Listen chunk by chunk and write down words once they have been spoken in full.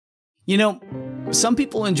You know, some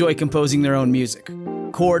people enjoy composing their own music,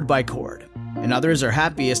 chord by chord, and others are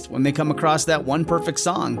happiest when they come across that one perfect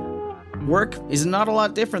song. Work is not a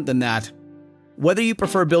lot different than that. Whether you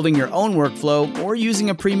prefer building your own workflow or using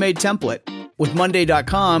a pre-made template, with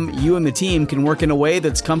Monday.com, you and the team can work in a way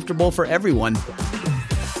that's comfortable for everyone.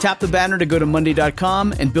 Tap the banner to go to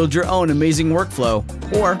Monday.com and build your own amazing workflow,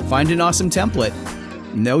 or find an awesome template.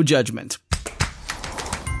 No judgment.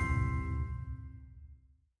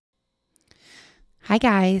 Hi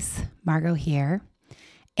guys, Margot here,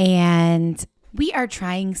 and we are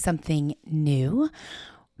trying something new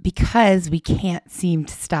because we can't seem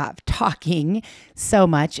to stop talking so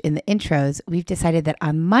much in the intros. We've decided that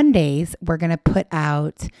on Mondays, we're going to put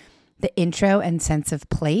out the intro and sense of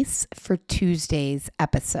place for Tuesday's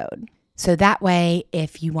episode. So that way,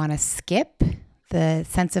 if you want to skip the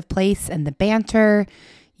sense of place and the banter,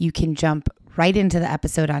 you can jump right into the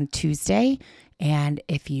episode on Tuesday. And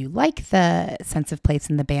if you like the sense of place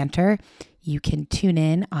and the banter, you can tune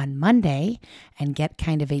in on Monday and get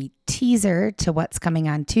kind of a teaser to what's coming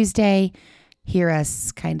on Tuesday, hear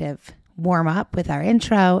us kind of warm up with our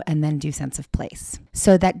intro, and then do sense of place.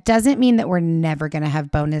 So that doesn't mean that we're never going to have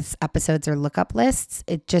bonus episodes or lookup lists.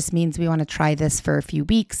 It just means we want to try this for a few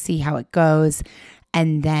weeks, see how it goes,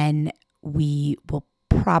 and then we will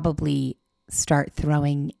probably start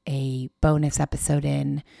throwing a bonus episode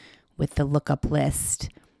in with the lookup list,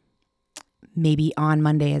 maybe on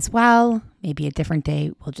Monday as well, maybe a different day.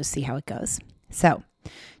 We'll just see how it goes. So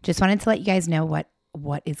just wanted to let you guys know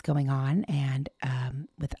what is going on. And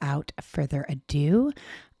without further ado,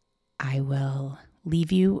 I will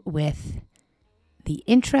leave you with the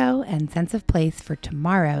intro and sense of place for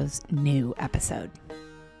tomorrow's new episode.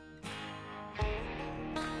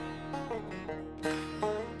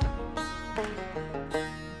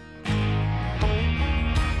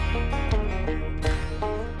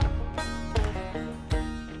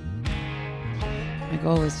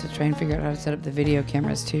 Goal is to try and figure out how to set up the video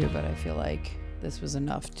cameras too, but I feel like this was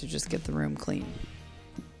enough to just get the room clean.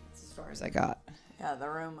 That's as far as I got. Yeah, the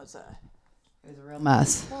room was a real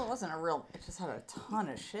mess. Well, it wasn't a real, it just had a ton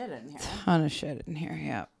of shit in here. Ton of shit in here,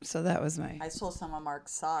 yeah. So that was I stole some of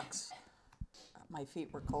Mark's socks. My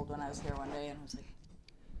feet were cold when I was here one day, and I was like,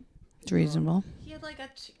 it's reasonable. He had like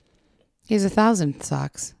He has 1,000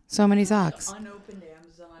 socks. So many socks. Unopened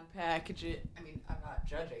Amazon package. I mean, I'm not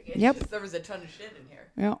judging. It's Yep. just, there was a ton of shit in here.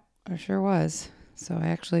 Yeah, there sure was. So I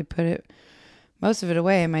actually put most of it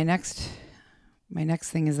away. My next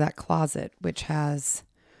thing is that closet, which has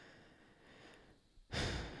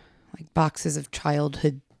like boxes of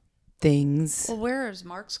childhood things. Well, where is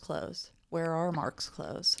Mark's clothes? Where are Mark's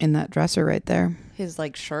clothes? In that dresser right there. His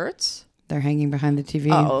like shirts? They're hanging behind the TV.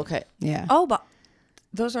 Oh, okay. Yeah. Oh, but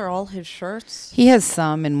those are all his shirts? He has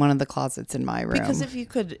some in one of the closets in my room. Because if you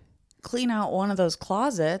could clean out one of those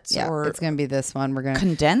closets, yeah, or it's going to be this one. We're going to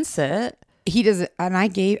condense it. He does it. And I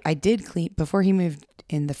did clean before he moved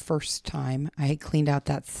in the first time. I had cleaned out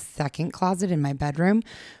that second closet in my bedroom,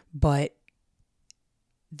 but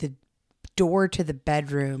the door to the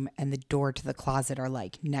bedroom and the door to the closet are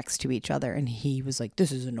like next to each other. And he was like,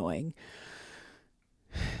 this is annoying.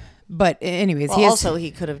 But anyways, well, he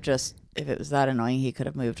could have just, if it was that annoying, he could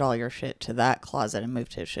have moved all your shit to that closet and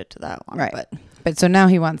moved his shit to that one. Right. But so now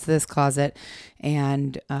he wants this closet,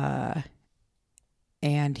 and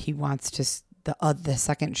he wants to the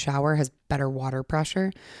second shower has better water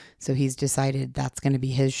pressure, so he's decided that's going to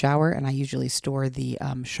be his shower. And I usually store the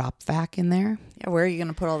shop vac in there. Yeah, where are you going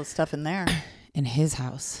to put all the stuff in there? In his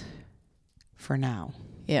house, for now.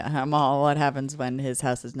 Yeah, what happens when his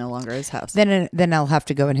house is no longer his house? Then I'll have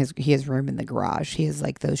to go in he has room in the garage. He has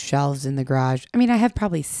like those shelves in the garage. I mean, I have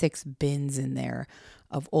probably 6 bins in there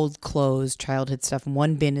of old clothes, childhood stuff.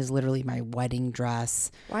 One bin is literally my wedding dress.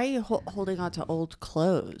 Why are you holding on to old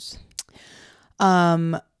clothes?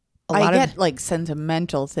 I get like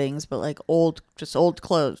sentimental things, but like old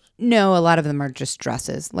clothes. No, a lot of them are just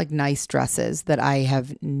dresses, like nice dresses that I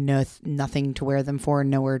have nothing to wear them for,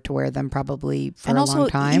 nowhere to wear them probably for a long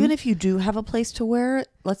time. Even if you do have a place to wear it,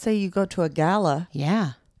 let's say you go to a gala.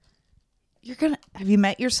 Yeah. Have you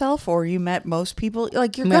met yourself, or you met most people?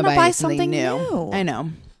 Like, you're going to buy something new. I know.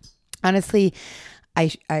 Honestly,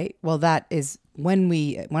 that is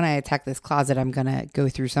when I attack this closet, I'm going to go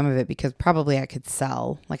through some of it because probably I could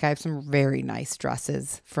sell. Like, I have some very nice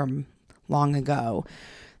dresses from long ago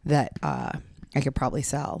that I could probably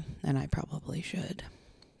sell, and I probably should.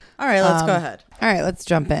 All right, let's go ahead. All right, let's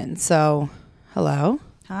jump in. So, hello.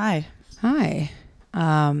 Hi.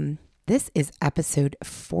 This is episode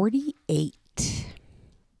 48,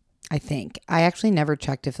 I think. I actually never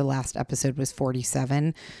checked if the last episode was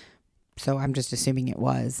 47. So I'm just assuming it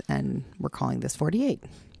was, and we're calling this 48.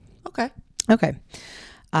 Okay. Okay.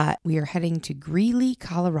 We are heading to Greeley,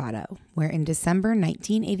 Colorado, where in December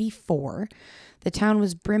 1984, the town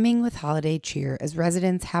was brimming with holiday cheer as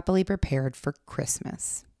residents happily prepared for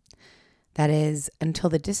Christmas. That is,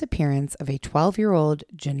 until the disappearance of a 12-year-old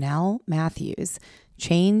Janelle Matthews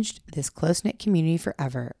changed this close-knit community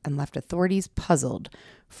forever and left authorities puzzled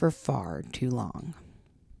for far too long.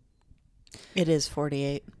 It is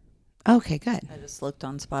 48. Okay, good. I just looked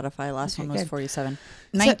on Spotify. Last one was good. 47.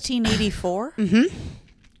 1984?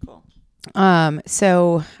 Cool.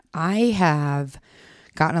 So I have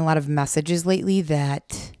gotten a lot of messages lately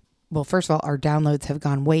that, well, first of all, our downloads have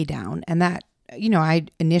gone way down. And that, I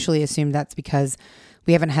initially assumed that's because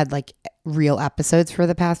we haven't had like real episodes for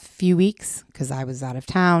the past few weeks because I was out of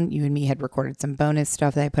town. You and me had recorded some bonus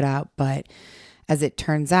stuff that I put out. But as it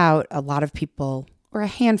turns out, a lot of people, or a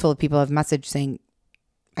handful of people, have messaged saying,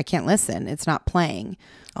 I can't listen. It's not playing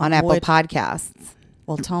on Apple Podcasts.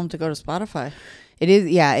 Well, tell them to go to Spotify. It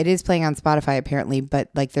is playing on Spotify apparently, but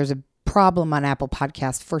like there's a problem on Apple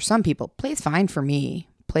Podcasts for some people. Plays fine for me.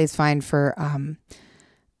 Plays fine for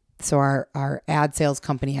so our ad sales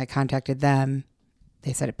company, I contacted them.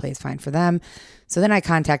 They said it plays fine for them. So then I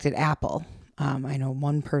contacted Apple. I know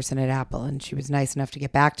one person at Apple, and she was nice enough to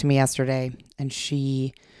get back to me yesterday, and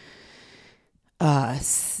she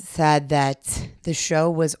said that the show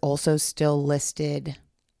was also still listed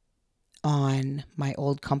on my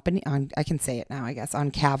old company, I can say it now, I guess, on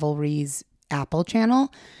Cavalry's Apple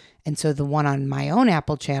channel. And so the one on my own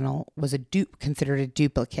Apple channel was considered a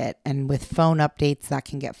duplicate. And with phone updates, that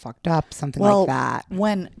can get fucked up, something like that.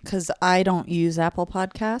 Because I don't use Apple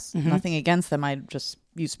Podcasts, nothing against them. I just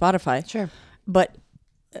use Spotify. Sure. But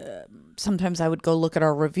sometimes I would go look at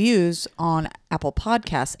our reviews on Apple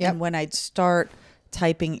Podcasts. Yep. And when I'd start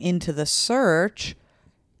typing into the search,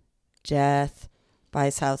 Death by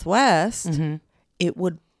Southwest, it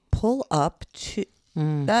would pull up to...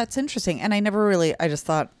 That's interesting. And I never really... I just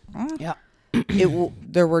thought... Yeah.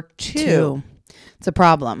 There were two. It's a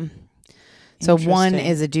problem. So one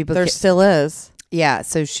is a duplicate. There still is. Yeah.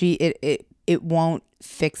 So it won't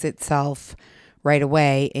fix itself right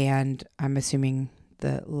away. And I'm assuming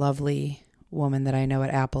the lovely woman that I know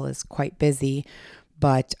at Apple is quite busy,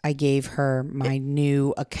 but I gave her my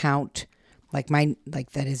new account, like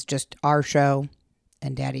that is just our show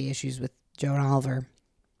and Daddy Issues with Joe and Oliver.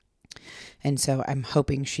 And so I'm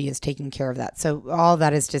hoping she is taking care of that. So all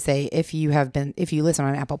that is to say, if you listen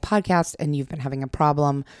on Apple Podcasts and you've been having a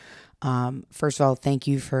problem, first of all, thank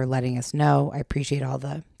you for letting us know. I appreciate all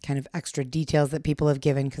the kind of extra details that people have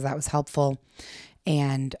given because that was helpful.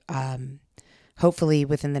 And hopefully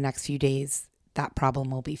within the next few days, that problem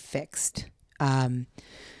will be fixed. I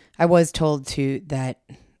was told that,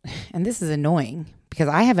 and this is annoying because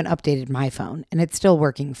I haven't updated my phone and it's still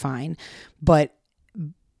working fine, but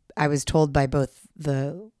I was told by both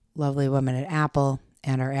the lovely woman at Apple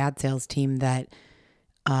and our ad sales team that,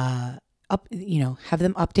 have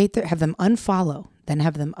them have them unfollow, then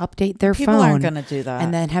have them update their phone. People aren't going to do that.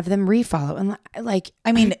 And then have them refollow. And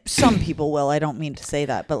I mean, some people will. I don't mean to say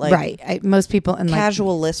that, but right. Most people and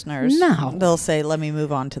casual listeners, no, they'll say, let me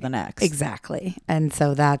move on to the next. Exactly. And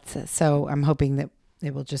so so I'm hoping that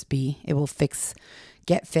it will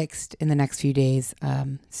get fixed in the next few days.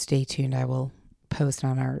 Stay tuned. I will post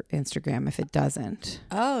on our Instagram if it doesn't.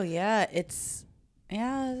 Oh yeah,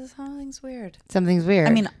 something's weird. Something's weird.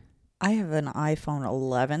 I mean, I have an iPhone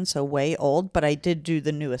 11, so way old, but I did do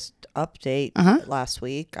the newest update last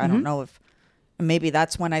week. I don't know if maybe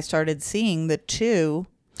that's when I started seeing the 2.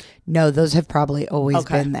 No, those have probably always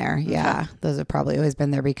been there. Yeah, those have probably always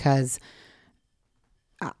been there because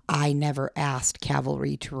I never asked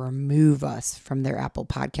Cavalry to remove us from their Apple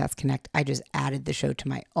Podcast Connect. I just added the show to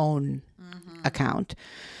my own account.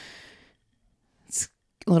 It's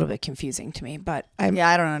a little bit confusing to me, but I don't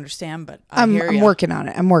understand, but I'm working on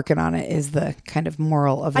it. I'm working on it is the kind of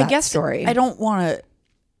moral of that story. I don't want to,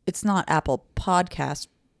 it's not Apple Podcast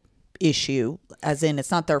issue, as in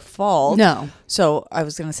it's not their fault. No. So I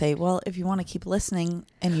was going to say, well, if you want to keep listening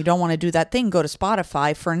and you don't want to do that thing, go to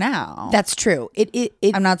Spotify for now. That's true.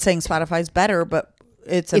 I'm not saying Spotify's better, but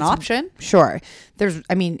it's an option. Sure.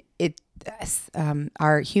 Sean,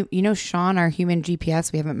 our human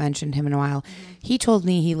GPS, we haven't mentioned him in a while. He told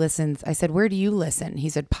me he listens. I said, where do you listen? He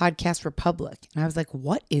said, Podcast Republic. And I was like,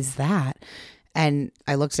 what is that? And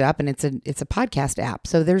I looked it up and it's a podcast app.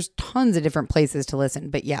 So there's tons of different places to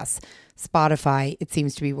listen. But yes, Spotify, it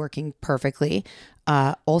seems to be working perfectly.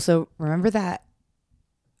 Also, remember that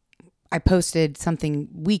I posted something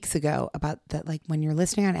weeks ago about that, like when you're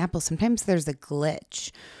listening on Apple, sometimes there's a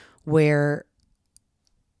glitch where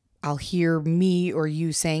I'll hear me or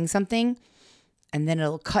you saying something, and then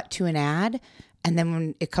it'll cut to an ad. And then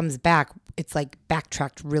when it comes back, it's like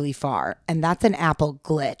backtracked really far. And that's an Apple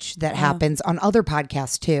glitch that happens on other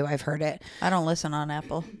podcasts too. I've heard it. I don't listen on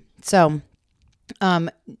Apple. So,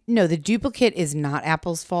 no, the duplicate is not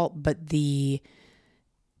Apple's fault, but the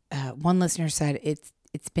one listener said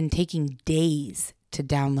it's been taking days to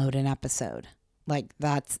download an episode. Like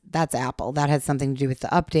that's Apple. That has something to do with the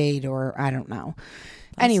update, or I don't know.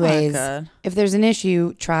 That's Anyways, not good. if there's an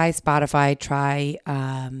issue, try Spotify, try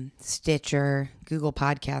Stitcher. Google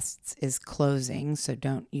Podcasts is closing, so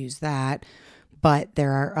don't use that. But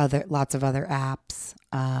there are lots of other apps,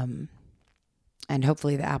 and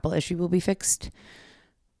hopefully the Apple issue will be fixed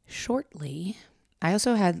shortly. I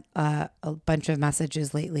also had a bunch of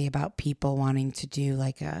messages lately about people wanting to do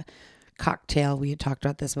like a cocktail. We had talked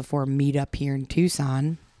about this before, meet up here in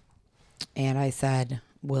Tucson. And I said,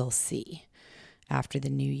 we'll see after the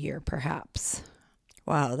new year, perhaps.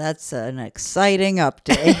 Wow, that's an exciting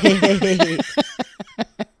update.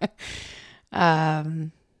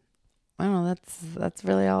 Well, that's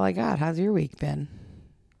really all I got. How's your week been?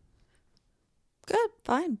 Good,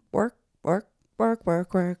 fine. Work.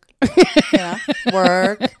 Yeah,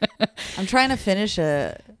 work. I'm trying to finish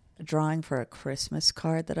a drawing for a Christmas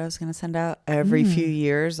card that I was going to send out. Every few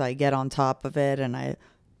years, I get on top of it and I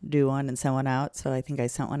do one and send one out. So I think I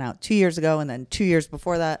sent one out 2 years ago and then 2 years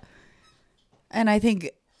before that. And I think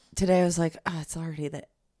today I was like, oh, it's already the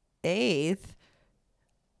 8th.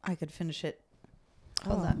 I could finish it.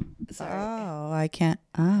 Hold on. Sorry. Oh, I can't.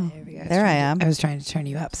 Oh, There we go. there I am. I was trying to turn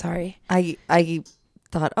you up. Sorry. I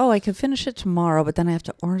thought, oh, I could finish it tomorrow, but then I have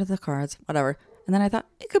to order the cards, whatever. And then I thought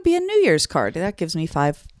it could be a New Year's card. That gives me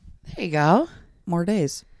 5 There you go. more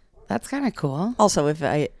days. That's kind of cool. Also,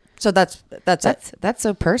 that's it. That's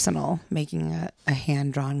so personal, making a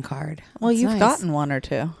hand-drawn card. Well, That's you've nice. gotten one or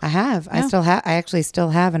two. I have. Yeah. I actually still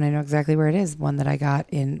have, and I know exactly where it is. One that I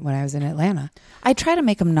got when I was in Atlanta. I try to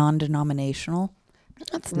make them non-denominational.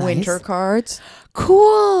 That's Winter nice. cards.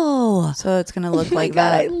 Cool. So it's going to look Oh my like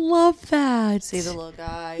God, I that. love that. See the little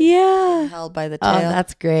guy Yeah. held by the tail. Oh,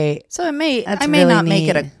 that's great. So I may That's really really not make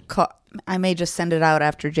it neat. I may just send it out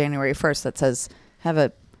after January 1st that says, have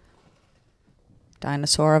a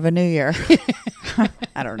dinosaur of a new year.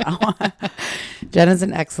 I don't know. Jenna's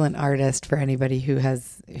an excellent artist for anybody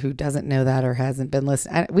who doesn't know that or hasn't been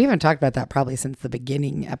listening. We haven't talked about that probably since the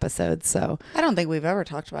beginning episode, so I don't think we've ever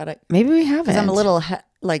talked about it. maybe we haven't. Because I'm a little,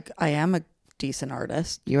 I am a decent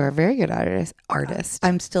artist. You're a very good artist.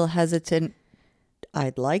 I'm still hesitant.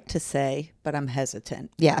 I'd like to say, but I'm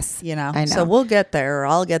hesitant. Yes, You know? I know. So we'll get there, or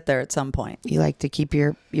I'll get there at some point. You like to keep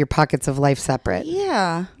your pockets of life separate.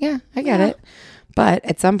 Yeah. Yeah, I get Yeah. it. But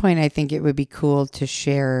at some point, I think it would be cool to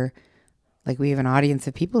share. Like, we have an audience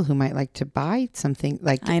of people who might like to buy something.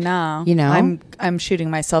 Like, I know. You know? I'm shooting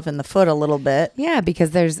myself in the foot a little bit. yeah,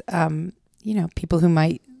 because there's people who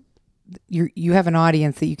might. You have an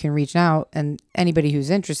audience that you can reach out, and anybody who's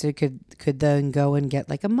interested could then go and get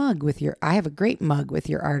like a mug with your. I have a great mug with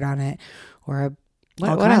your art on it, or a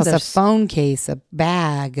All what else? kinds A of phone case, a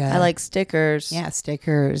bag. I like stickers. Yeah,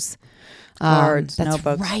 stickers, Cards, that's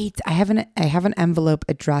notebooks. right. I have an envelope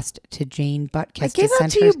addressed to Jane Butkus. I gave that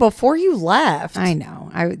send to her- you before you left. I know.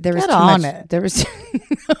 There was Get too on much. it. There was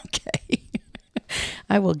okay.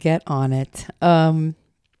 I will get on it.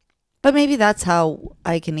 But maybe that's how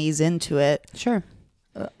I can ease into it. Sure.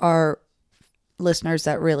 Our listeners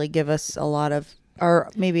that really give us a lot of, or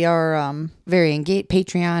maybe our Very engaged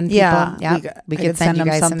Patreon people. yeah, Yeah, we could send you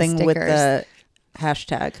them guys something some with stickers. the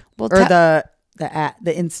hashtag Well, or the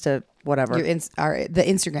Insta whatever. the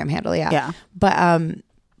Instagram handle. Yeah. Yeah.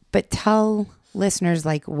 But tell listeners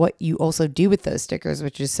like what you also do with those stickers,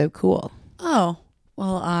 which is so cool. Oh,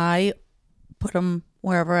 well, I put them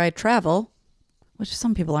wherever I travel, which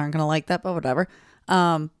some people aren't going to like that, but whatever.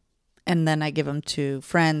 And then I give them to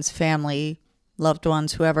friends, family, loved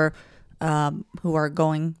ones, whoever, who are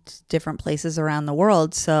going to different places around the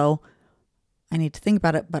world. So I need to think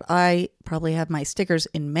about it, but I probably have my stickers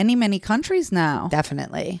in many, many countries now.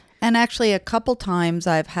 Definitely. And actually a couple times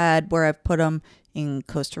I've had where I've put them in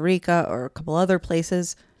Costa Rica or a couple other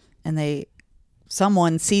places, and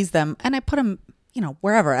someone sees them, and I put them,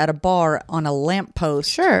 wherever, at a bar, on a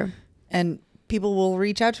lamppost. Sure. And people will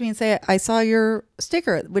reach out to me and say, I saw your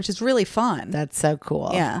sticker, which is really fun. That's so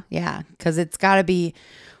cool. Yeah. Yeah. Because it's got to be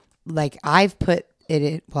like I've put it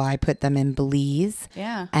in, well, I put them in Belize.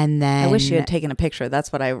 Yeah. And then I wish you had taken a picture.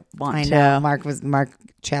 That's what I want I to. know. Mark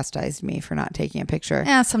chastised me for not taking a picture.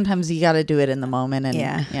 Yeah, sometimes you got to do it in the moment. And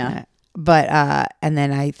yeah. But and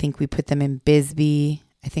then I think we put them in Bisbee.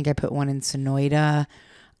 I think I put one in Sonoyta.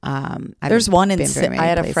 There's one in. I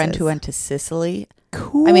had a friend who went to Sicily.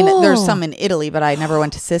 Cool. I mean, there's some in Italy, but I never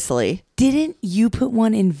went to Sicily. Didn't you put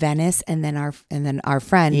one in Venice, and then our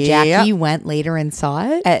friend Jackie went later and saw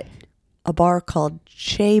it at a bar called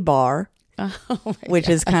Che Bar, which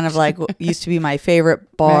is kind of like used to be my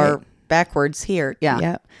favorite bar backwards here.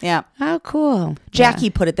 Yeah. Yeah. Oh, cool. Jackie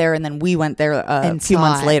put it there, and then we went there a few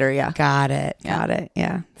months later. Yeah. Got it.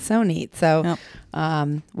 Yeah. So neat. So,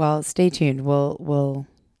 well, stay tuned. We'll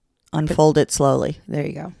unfold it slowly. There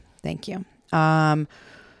you go. Thank you.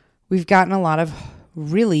 We've gotten a lot of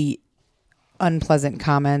really unpleasant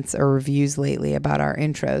comments or reviews lately about our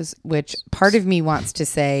intros, which part of me wants to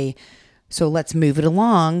say, so let's move it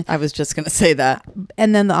along. I was just going to say that.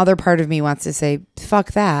 And then the other part of me wants to say,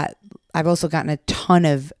 fuck that. I've also gotten a ton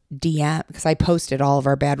of DM because I posted all of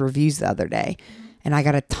our bad reviews the other day, and I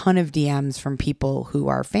got a ton of DMs from people who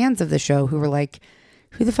are fans of the show who were like,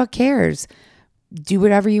 who the fuck cares? Do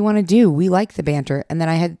whatever you want to do. We like the banter. And then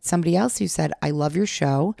I had somebody else who said, I love your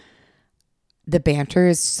show. The banter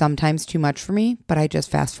is sometimes too much for me, but I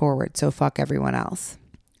just fast forward. So fuck everyone else.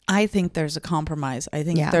 I think there's a compromise. I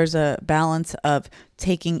think there's a balance of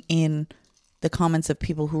taking in the comments of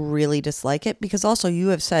people who really dislike it, because also you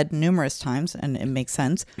have said numerous times, and it makes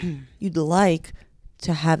sense, you'd like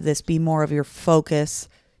to have this be more of your focus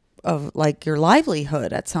of like your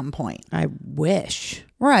livelihood at some point. I wish.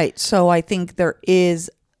 Right. So I think there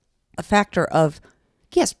is a factor of,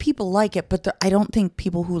 yes, people like it, but I don't think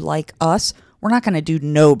people who like us, we're not going to do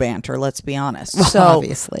no banter, let's be honest. Well, so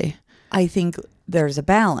obviously. I think there's a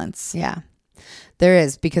balance. Yeah. There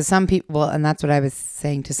is, because some people, well, and that's what I was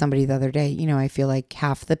saying to somebody the other day, you know, I feel like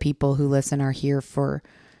half the people who listen are here for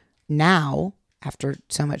now, after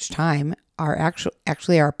so much time. Our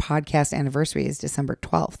actually our podcast anniversary is December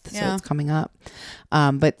 12th, so it's coming up.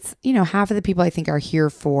 But you know, half of the people I think are here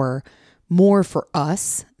for more for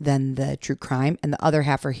us than the true crime, and the other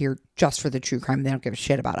half are here just for the true crime. They don't give a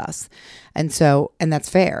shit about us, and that's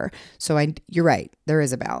fair. So you're right, there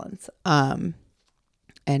is a balance.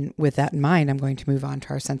 And with that in mind, I'm going to move on to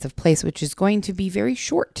our sense of place, which is going to be very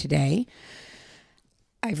short today.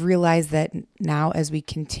 I've realized that now, as we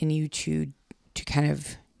continue to kind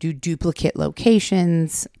of do duplicate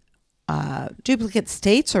locations, duplicate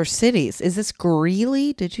states or cities. Is this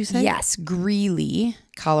Greeley? Did you say? Yes, Greeley,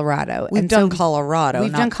 Colorado. We've done Colorado.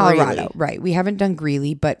 We've done Colorado, right? We haven't done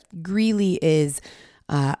Greeley, but Greeley is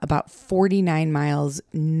about 49 miles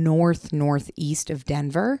northeast of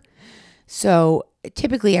Denver. So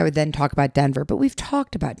typically, I would then talk about Denver, but we've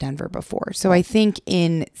talked about Denver before. So I think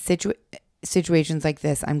in situations like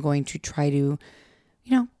this, I'm going to try to,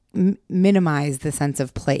 you know, minimize the sense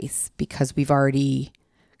of place because we've already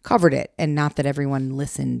covered it. And not that everyone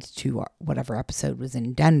listened to whatever episode was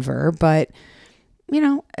in Denver, but, you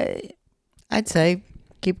know, I'd say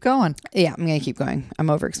keep going. Yeah, I'm going to keep going. I'm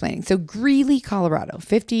over explaining. So Greeley, Colorado,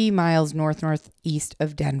 50 miles northeast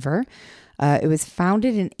of Denver. It was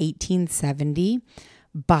founded in 1870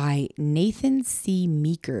 by Nathan C.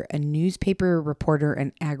 Meeker, a newspaper reporter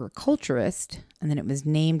and agriculturist. And then it was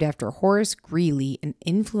named after Horace Greeley, an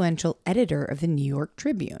influential editor of the New York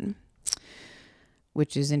Tribune,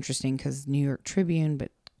 which is interesting because New York Tribune,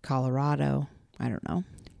 but Colorado, I don't know.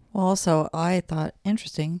 Well, also, I thought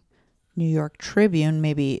interesting, New York Tribune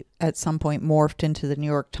maybe at some point morphed into the New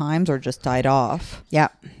York Times or just died off. Yeah,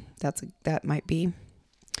 that might be.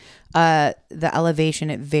 The elevation,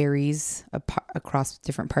 it varies across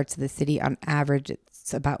different parts of the city. On average,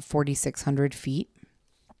 it's about 4,600 feet.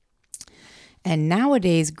 And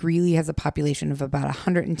nowadays, Greeley has a population of about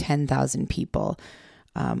 110,000 people,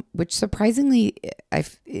 which surprisingly,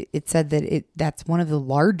 it said that that's one of the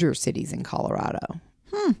larger cities in Colorado.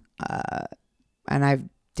 And I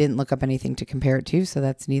didn't look up anything to compare it to, so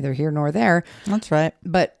that's neither here nor there. That's right.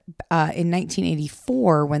 But in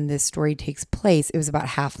 1984, when this story takes place, it was about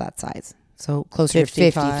half that size. So closer to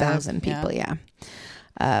 50,000 people, yeah.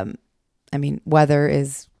 I mean, weather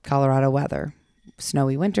is Colorado weather.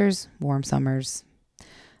 Snowy winters, warm summers.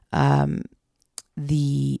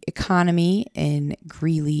 The economy in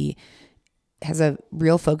Greeley has a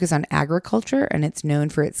real focus on agriculture, and it's known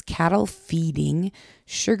for its cattle feeding,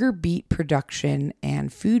 sugar beet production,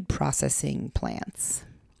 and food processing plants.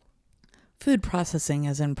 Food processing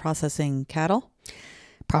as in processing cattle?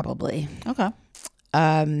 Probably. Okay.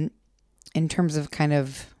 In terms of kind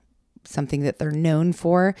of something that they're known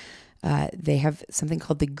for, they have something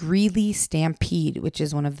called the Greeley Stampede, which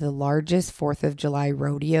is one of the largest 4th of July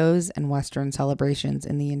rodeos and Western celebrations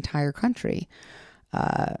in the entire country.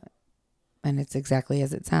 And it's exactly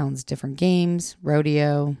as it sounds. Different games,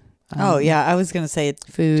 rodeo. I was going to say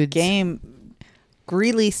food.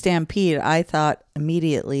 Greeley Stampede, I thought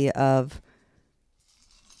immediately of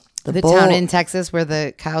The bull- town in Texas where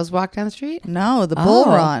the cows walk down the street? No, the bull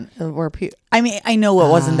run. I mean, I know it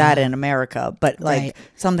wasn't that in America, but like Right.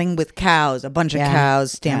 something with cows, a bunch of Yeah.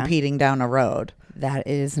 cows stampeding down a road. That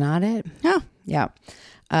is not it. Yeah. Yeah.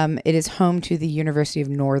 It is home to the University of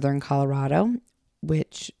Northern Colorado,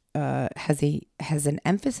 which has an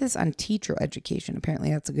emphasis on teacher education.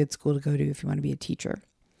 Apparently, that's a good school to go to if you want to be a teacher.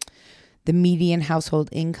 The median household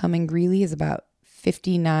income in Greeley is about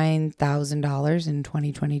 $59,000 in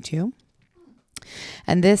 2022.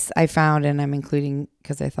 And this I found, and I'm including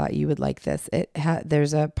because I thought you would like this.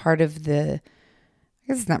 There's a part of I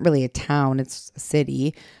guess it's not really a town, it's a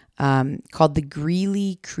city, called the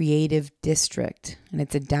Greeley Creative District. And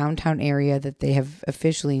it's a downtown area that they have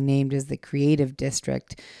officially named as the Creative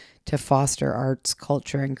District to foster arts,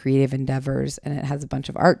 culture, and creative endeavors. And it has a bunch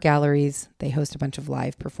of art galleries. They host a bunch of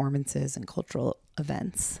live performances and cultural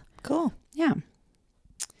events. Cool. Yeah.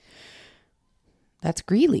 That's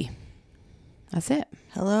Greeley. That's it.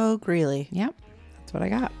 Hello, Greeley. Yep. That's what I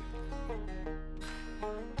got.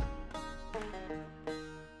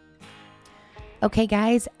 Okay,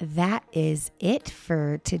 guys, that is it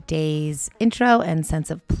for today's intro and sense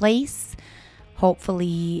of place.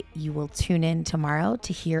 Hopefully, you will tune in tomorrow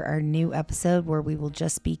to hear our new episode where we will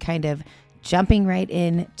just be kind of jumping right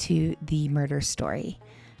into the murder story.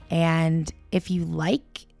 And if you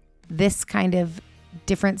like this kind of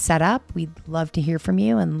different setup, we'd love to hear from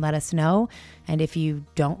you and let us know. And if you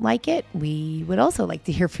don't like it, we would also like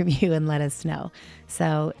to hear from you and let us know.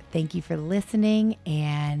 So thank you for listening,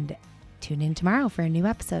 and tune in tomorrow for a new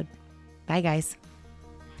episode. Bye, guys.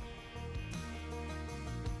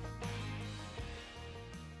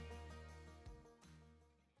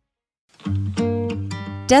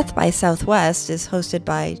 Death by Southwest is hosted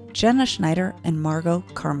by Jenna Schneider and Margot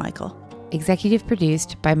Carmichael. Executive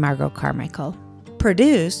produced by Margot Carmichael.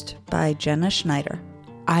 Produced by Jenna Schneider.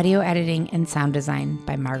 Audio editing and sound design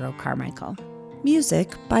by Margot Carmichael.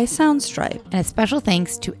 Music by Soundstripe. And a special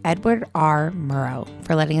thanks to Edward R. Murrow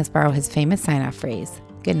for letting us borrow his famous sign-off phrase,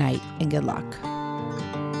 "Good night and good luck."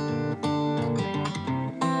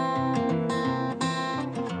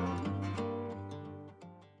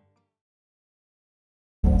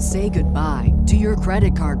 Say goodbye to your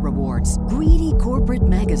credit card rewards. Greedy corporate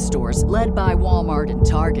mega stores, led by Walmart and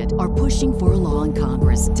Target, are pushing for a law in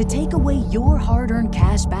Congress to take away your hard-earned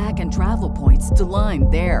cash back and travel points to line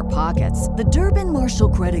their pockets. The Durbin-Marshall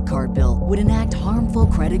credit card bill would enact harmful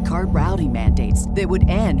credit card routing mandates that would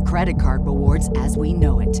end credit card rewards as we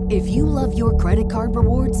know it. If you love your credit card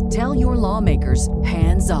rewards, tell your lawmakers,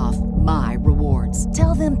 hands off my rewards.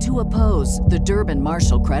 Tell them to oppose the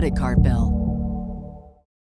Durbin-Marshall credit card bill.